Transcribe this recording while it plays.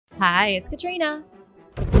Hi, it's Katrina.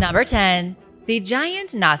 Number 10. The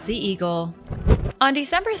Giant Nazi Eagle. On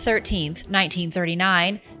December 13,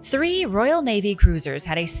 1939, 3 Royal Navy cruisers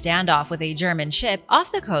had a standoff with a German ship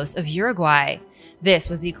off the coast of Uruguay. This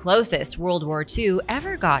was the closest World War II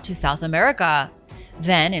ever got to South America.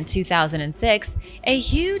 Then, in 2006, a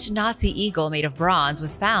huge Nazi eagle made of bronze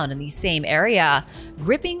was found in the same area,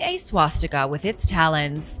 gripping a swastika with its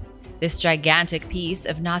talons. This gigantic piece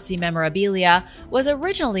of Nazi memorabilia was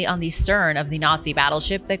originally on the stern of the Nazi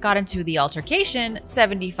battleship that got into the altercation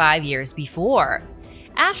 75 years before.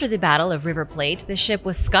 After the Battle of River Plate, the ship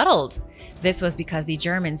was scuttled. This was because the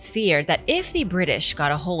Germans feared that if the British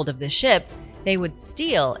got a hold of the ship, they would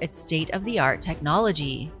steal its state-of-the-art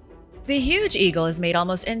technology. The huge eagle is made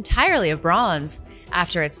almost entirely of bronze.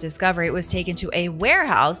 After its discovery, it was taken to a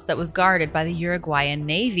warehouse that was guarded by the Uruguayan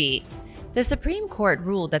Navy. The Supreme Court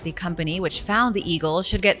ruled that the company which found the eagle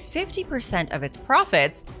should get 50% of its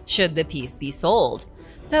profits should the piece be sold,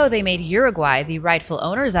 though they made Uruguay the rightful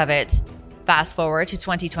owners of it. Fast forward to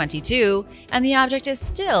 2022, and the object is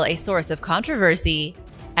still a source of controversy.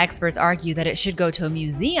 Experts argue that it should go to a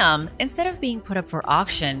museum instead of being put up for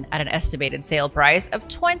auction at an estimated sale price of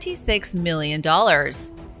 $26 million.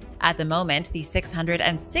 At the moment, the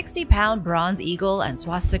 660-pound bronze eagle and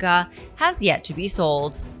swastika has yet to be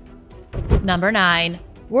sold. Number 9.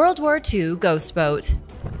 World War II Ghost Boat.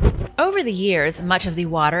 Over the years, much of the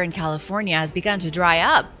water in California has begun to dry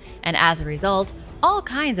up, and as a result, all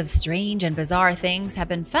kinds of strange and bizarre things have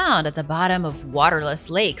been found at the bottom of waterless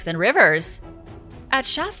lakes and rivers. At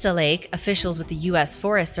Shasta Lake, officials with the U.S.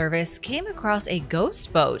 Forest Service came across a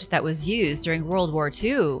ghost boat that was used during World War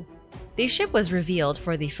II. The ship was revealed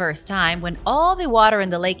for the first time when all the water in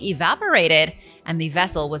the lake evaporated and the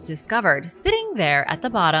vessel was discovered sitting there at the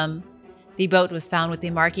bottom. The boat was found with the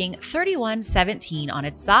marking 3117 on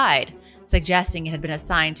its side, suggesting it had been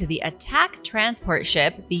assigned to the attack transport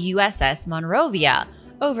ship, the USS Monrovia,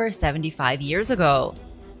 over 75 years ago.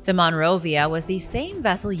 The Monrovia was the same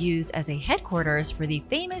vessel used as a headquarters for the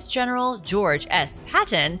famous General George S.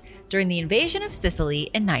 Patton during the invasion of Sicily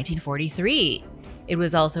in 1943. It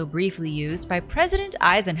was also briefly used by President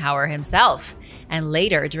Eisenhower himself, and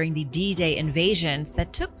later during the D-Day invasions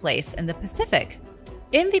that took place in the Pacific.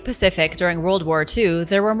 In the Pacific during World War II,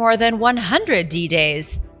 there were more than 100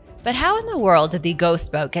 D-Days. But how in the world did the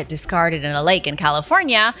ghost boat get discarded in a lake in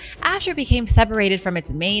California after it became separated from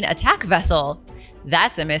its main attack vessel?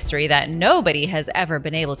 That's a mystery that nobody has ever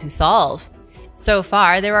been able to solve. So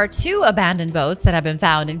far, there are 2 abandoned boats that have been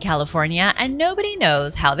found in California, and nobody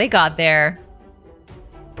knows how they got there.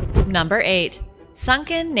 Number 8.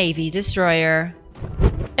 Sunken Navy Destroyer.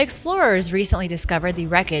 Explorers recently discovered the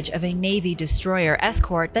wreckage of a Navy destroyer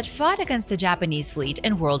escort that fought against the Japanese fleet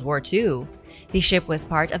in World War II. The ship was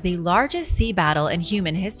part of the largest sea battle in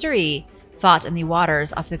human history, fought in the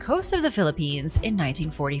waters off the coast of the Philippines in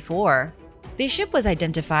 1944. The ship was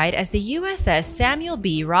identified as the USS Samuel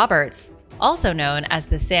B. Roberts, also known as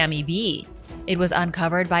the Sammy B. It was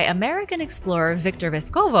uncovered by American explorer Victor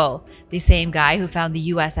Vescovo, the same guy who found the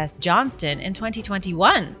USS Johnston in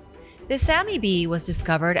 2021. The Sammy B was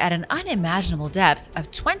discovered at an unimaginable depth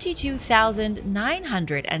of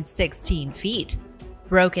 22,916 feet,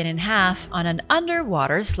 broken in half on an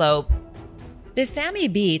underwater slope. The Sammy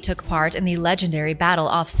B took part in the legendary Battle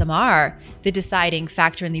off Samar, the deciding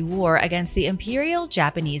factor in the war against the Imperial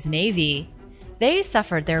Japanese Navy. They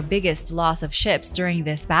suffered their biggest loss of ships during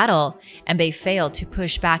this battle, and they failed to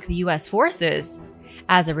push back the U.S. forces.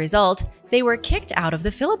 As a result, they were kicked out of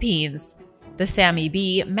the Philippines. The Sammy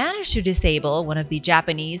B managed to disable one of the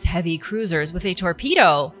Japanese heavy cruisers with a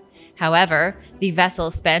torpedo. However, the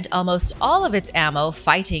vessel spent almost all of its ammo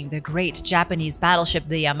fighting the great Japanese battleship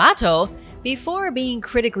the Yamato before being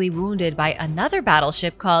critically wounded by another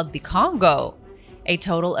battleship called the Congo. A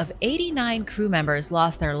total of 89 crew members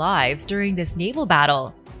lost their lives during this naval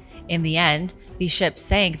battle. In the end, the ship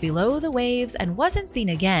sank below the waves and wasn't seen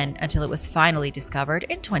again until it was finally discovered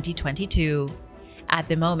in 2022. At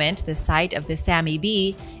the moment, the site of the Sammy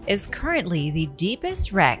B is currently the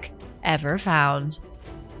deepest wreck ever found.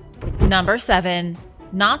 Number 7.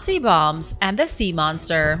 Nazi Bombs and the Sea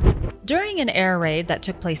Monster. During an air raid that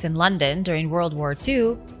took place in London during World War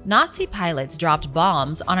II, Nazi pilots dropped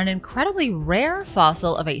bombs on an incredibly rare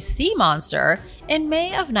fossil of a sea monster in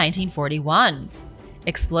May of 1941.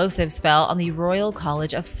 Explosives fell on the Royal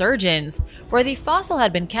College of Surgeons, where the fossil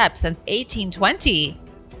had been kept since 1820.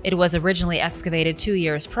 It was originally excavated 2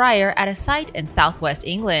 years prior at a site in southwest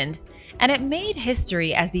England, and it made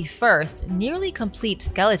history as the first nearly complete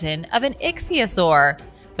skeleton of an ichthyosaur.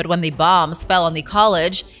 But when the bombs fell on the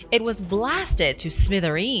college, it was blasted to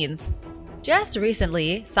smithereens. Just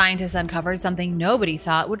recently, scientists uncovered something nobody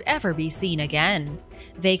thought would ever be seen again.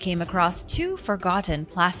 They came across two forgotten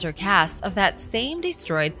plaster casts of that same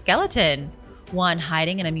destroyed skeleton, one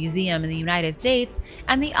hiding in a museum in the United States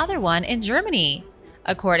and the other one in Germany.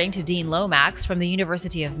 According to Dean Lomax from the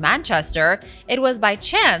University of Manchester, it was by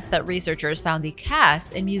chance that researchers found the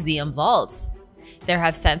casts in museum vaults. There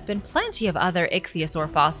have since been plenty of other ichthyosaur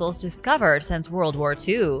fossils discovered since World War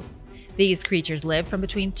II. These creatures lived from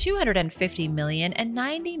between 250 million and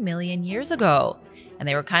 90 million years ago, and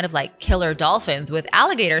they were kind of like killer dolphins with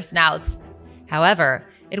alligator snouts. However,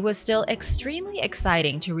 it was still extremely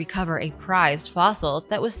exciting to recover a prized fossil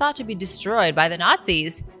that was thought to be destroyed by the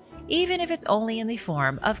Nazis, even if it's only in the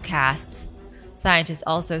form of casts. Scientists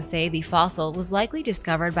also say the fossil was likely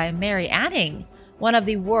discovered by Mary Anning, one of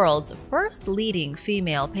the world's first leading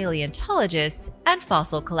female paleontologists and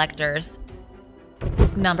fossil collectors.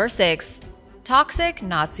 Number 6. Toxic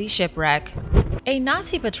Nazi shipwreck. A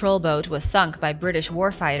Nazi patrol boat was sunk by British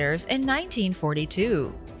warfighters in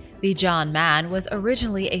 1942. The John Mann was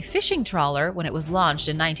originally a fishing trawler when it was launched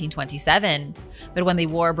in 1927, but when the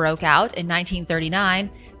war broke out in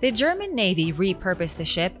 1939, the German Navy repurposed the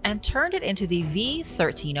ship and turned it into the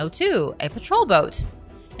V-1302, a patrol boat.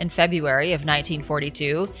 In February of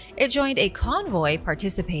 1942, it joined a convoy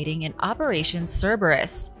participating in Operation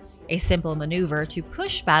Cerberus, a simple maneuver to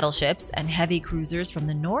push battleships and heavy cruisers from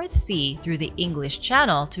the North Sea through the English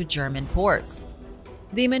Channel to German ports.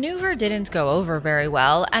 The maneuver didn't go over very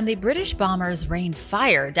well, and the British bombers rained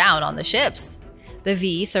fire down on the ships. The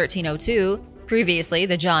V-1302, previously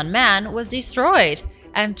the John Mann, was destroyed,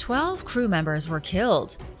 and 12 crew members were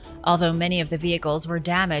killed. Although many of the vehicles were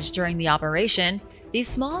damaged during the operation, the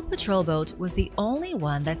small patrol boat was the only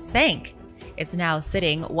one that sank. It's now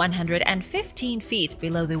sitting 115 feet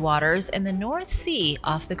below the waters in the North Sea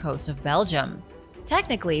off the coast of Belgium.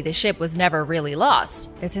 Technically, the ship was never really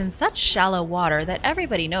lost. It's in such shallow water that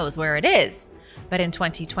everybody knows where it is. But in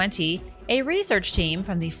 2020, a research team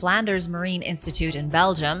from the Flanders Marine Institute in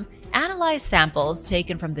Belgium analyzed samples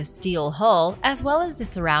taken from the steel hull as well as the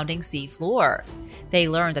surrounding sea floor. They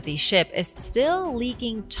learned that the ship is still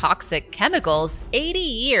leaking toxic chemicals 80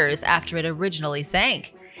 years after it originally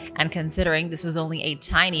sank. And considering this was only a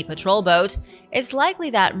tiny patrol boat, it's likely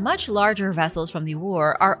that much larger vessels from the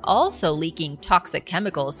war are also leaking toxic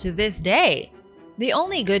chemicals to this day. The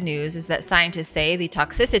only good news is that scientists say the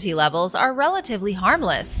toxicity levels are relatively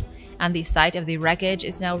harmless, and the site of the wreckage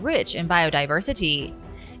is now rich in biodiversity.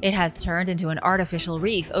 It has turned into an artificial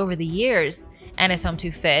reef over the years, and is home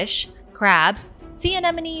to fish, crabs, sea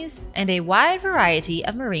anemones, and a wide variety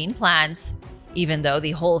of marine plants. Even though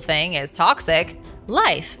the whole thing is toxic,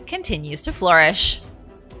 life continues to flourish.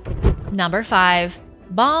 Number 5.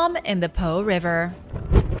 Bomb in the Po River.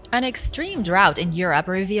 An extreme drought in Europe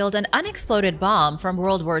revealed an unexploded bomb from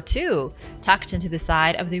World War II tucked into the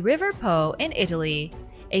side of the River Po in Italy.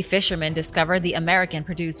 A fisherman discovered the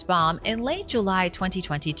American-produced bomb in late July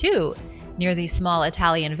 2022 near the small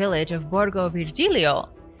Italian village of Borgo Virgilio.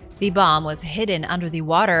 The bomb was hidden under the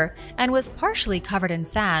water and was partially covered in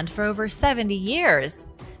sand for over 70 years.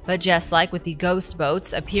 But just like with the ghost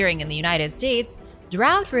boats appearing in the United States,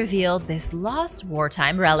 drought revealed this lost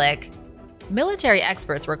wartime relic. Military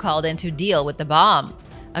experts were called in to deal with the bomb.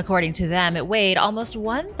 According to them, it weighed almost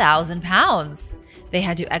 1,000 pounds. They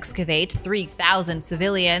had to excavate 3,000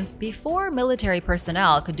 civilians before military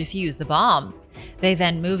personnel could defuse the bomb. They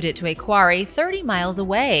then moved it to a quarry 30 miles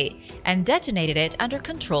away and detonated it under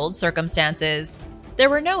controlled circumstances. There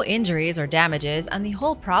were no injuries or damages, and the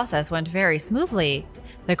whole process went very smoothly.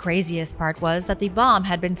 The craziest part was that the bomb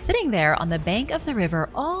had been sitting there on the bank of the river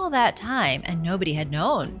all that time and nobody had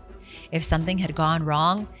known. If something had gone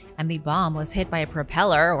wrong and the bomb was hit by a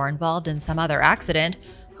propeller or involved in some other accident,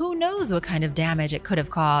 who knows what kind of damage it could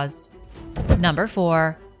have caused. Number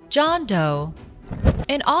 4. John Doe.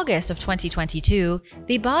 In August of 2022,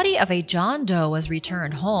 the body of a John Doe was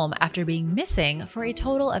returned home after being missing for a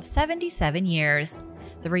total of 77 years.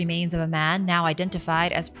 The remains of a man now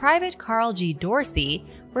identified as Private Carl G. Dorsey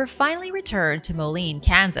were finally returned to Moline,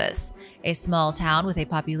 Kansas, a small town with a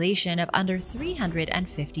population of under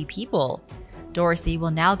 350 people. Dorsey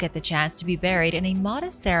will now get the chance to be buried in a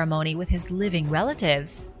modest ceremony with his living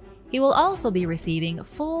relatives. He will also be receiving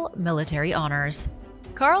full military honors.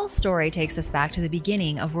 Carl's story takes us back to the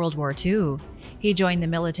beginning of World War II. He joined the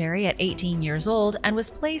military at 18 years old and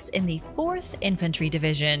was placed in the 4th Infantry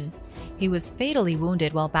Division. He was fatally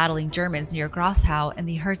wounded while battling Germans near Grosshau in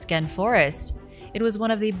the Hurtgen Forest. It was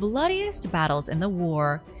one of the bloodiest battles in the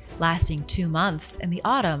war, lasting 2 months in the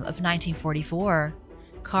autumn of 1944.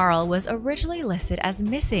 Carl was originally listed as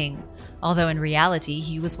missing, although in reality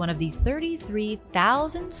he was one of the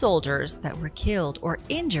 33,000 soldiers that were killed or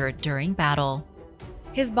injured during battle.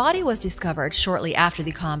 His body was discovered shortly after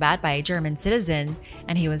the combat by a German citizen,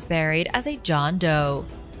 and he was buried as a John Doe.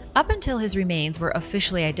 Up until his remains were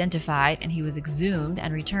officially identified and he was exhumed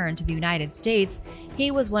and returned to the United States,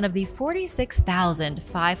 he was one of the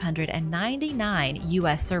 46,599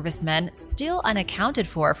 U.S. servicemen still unaccounted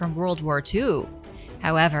for from World War II.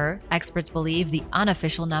 However, experts believe the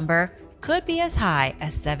unofficial number could be as high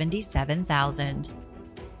as 77,000.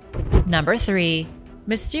 Number 3.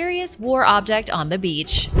 Mysterious war object on the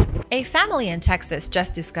beach. A family in Texas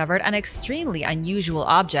just discovered an extremely unusual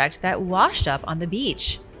object that washed up on the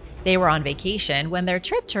beach. They were on vacation when their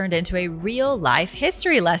trip turned into a real-life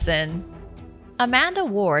history lesson. Amanda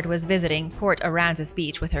Ward was visiting Port Aransas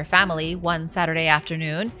Beach with her family one Saturday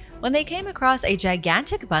afternoon when they came across a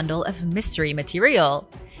gigantic bundle of mystery material.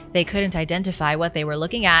 They couldn't identify what they were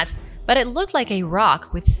looking at, but it looked like a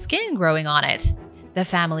rock with skin growing on it. The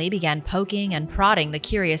family began poking and prodding the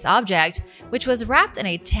curious object, which was wrapped in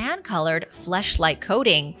a tan-colored, flesh-like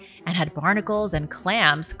coating and had barnacles and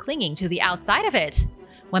clams clinging to the outside of it.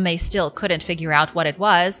 When they still couldn't figure out what it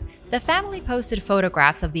was, the family posted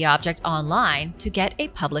photographs of the object online to get a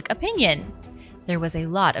public opinion. There was a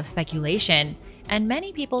lot of speculation, and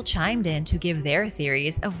many people chimed in to give their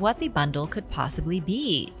theories of what the bundle could possibly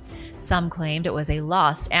be. Some claimed it was a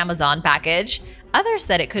lost Amazon package, others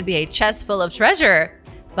said it could be a chest full of treasure.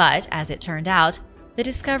 But as it turned out, the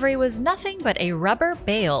discovery was nothing but a rubber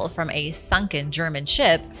bale from a sunken German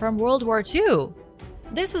ship from World War II.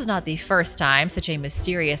 This was not the first time such a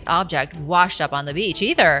mysterious object washed up on the beach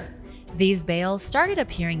either. These bales started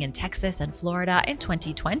appearing in Texas and Florida in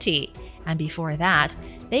 2020, and before that,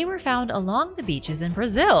 they were found along the beaches in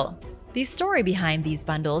Brazil. The story behind these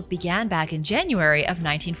bundles began back in January of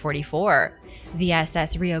 1944. The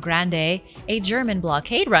SS Rio Grande, a German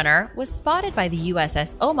blockade runner, was spotted by the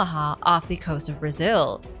USS Omaha off the coast of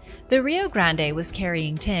Brazil. The Rio Grande was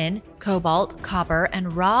carrying tin, cobalt, copper,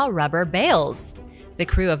 and raw rubber bales. The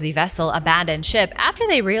crew of the vessel abandoned ship after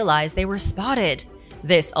they realized they were spotted.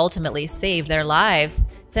 This ultimately saved their lives,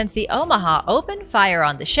 since the Omaha opened fire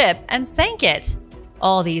on the ship and sank it.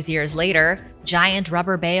 All these years later, giant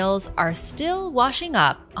rubber bales are still washing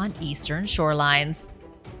up on eastern shorelines.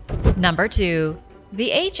 Number 2. The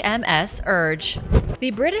HMS Urge.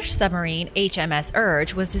 The British submarine HMS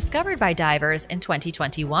Urge was discovered by divers in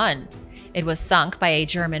 2021. It was sunk by a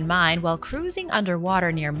German mine while cruising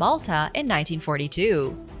underwater near Malta in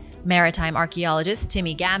 1942. Maritime archaeologist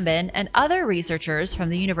Timmy Gambin and other researchers from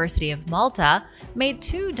the University of Malta made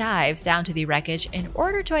 2 dives down to the wreckage in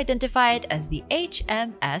order to identify it as the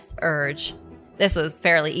HMS Urge. This was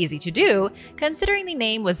fairly easy to do, considering the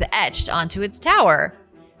name was etched onto its tower.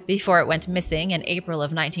 Before it went missing in April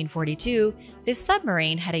of 1942, this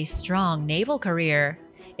submarine had a strong naval career.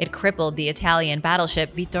 It crippled the Italian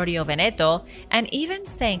battleship Vittorio Veneto and even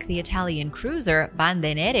sank the Italian cruiser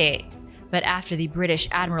Bande Nere. But after the British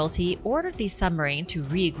Admiralty ordered the submarine to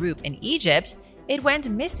regroup in Egypt, it went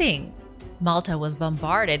missing. Malta was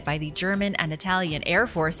bombarded by the German and Italian air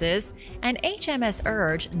forces, and HMS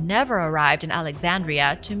Urge never arrived in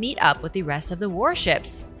Alexandria to meet up with the rest of the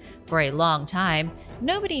warships. For a long time,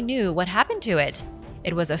 nobody knew what happened to it.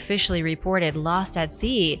 It was officially reported lost at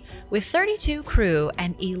sea, with 32 crew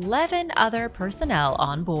and 11 other personnel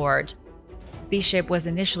on board. The ship was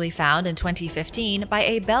initially found in 2015 by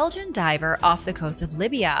a Belgian diver off the coast of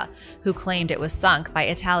Libya, who claimed it was sunk by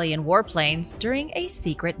Italian warplanes during a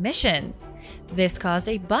secret mission. This caused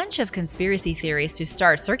a bunch of conspiracy theories to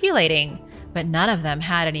start circulating, but none of them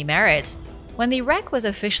had any merit. When the wreck was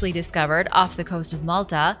officially discovered off the coast of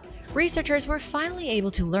Malta, researchers were finally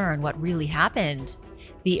able to learn what really happened.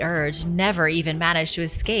 The Urge never even managed to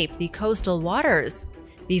escape the coastal waters.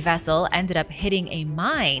 The vessel ended up hitting a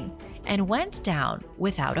mine and went down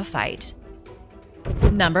without a fight.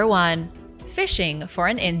 Number 1. Fishing for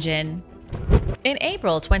an engine. In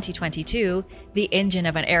April 2022, the engine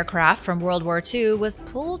of an aircraft from World War II was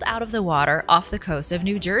pulled out of the water off the coast of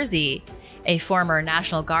New Jersey. A former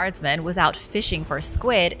National Guardsman was out fishing for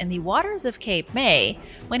squid in the waters of Cape May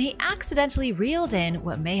when he accidentally reeled in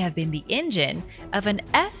what may have been the engine of an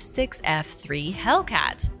F-6F-3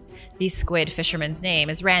 Hellcat. The squid fisherman's name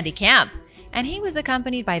is Randy Camp, and he was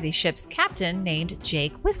accompanied by the ship's captain named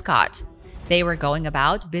Jake Wiscott. They were going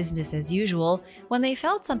about business as usual when they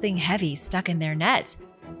felt something heavy stuck in their net.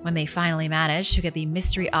 When they finally managed to get the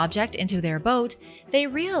mystery object into their boat, they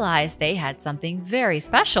realized they had something very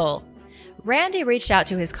special. Randy reached out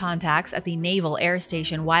to his contacts at the Naval Air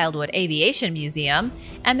Station Wildwood Aviation Museum,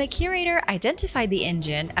 and the curator identified the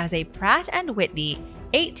engine as a Pratt & Whitney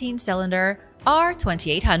 18-cylinder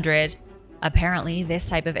R2800. Apparently, this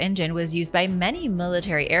type of engine was used by many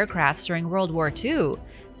military aircrafts during World War II,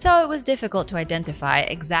 so it was difficult to identify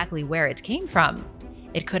exactly where it came from.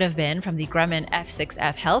 It could have been from the Grumman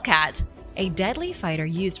F-6F Hellcat, a deadly fighter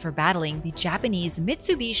used for battling the Japanese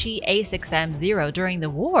Mitsubishi A6M-0 during the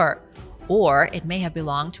war, or it may have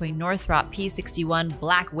belonged to a Northrop P-61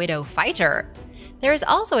 Black Widow fighter. There is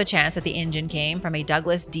also a chance that the engine came from a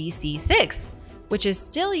Douglas DC-6, which is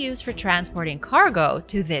still used for transporting cargo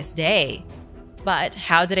to this day. But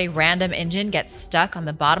how did a random engine get stuck on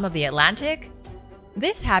the bottom of the Atlantic?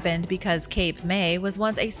 This happened because Cape May was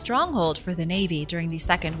once a stronghold for the Navy during the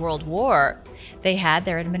Second World War. They had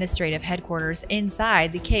their administrative headquarters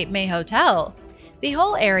inside the Cape May Hotel. The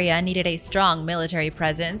whole area needed a strong military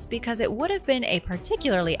presence because it would have been a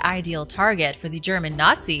particularly ideal target for the German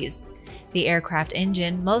Nazis. The aircraft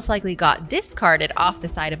engine most likely got discarded off the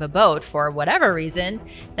side of a boat for whatever reason,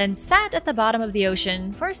 then sat at the bottom of the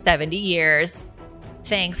ocean for 70 years.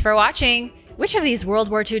 Thanks for watching! Which of these World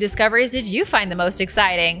War II discoveries did you find the most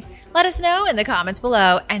exciting? Let us know in the comments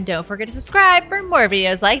below, and don't forget to subscribe for more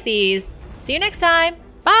videos like these. See you next time!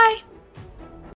 Bye!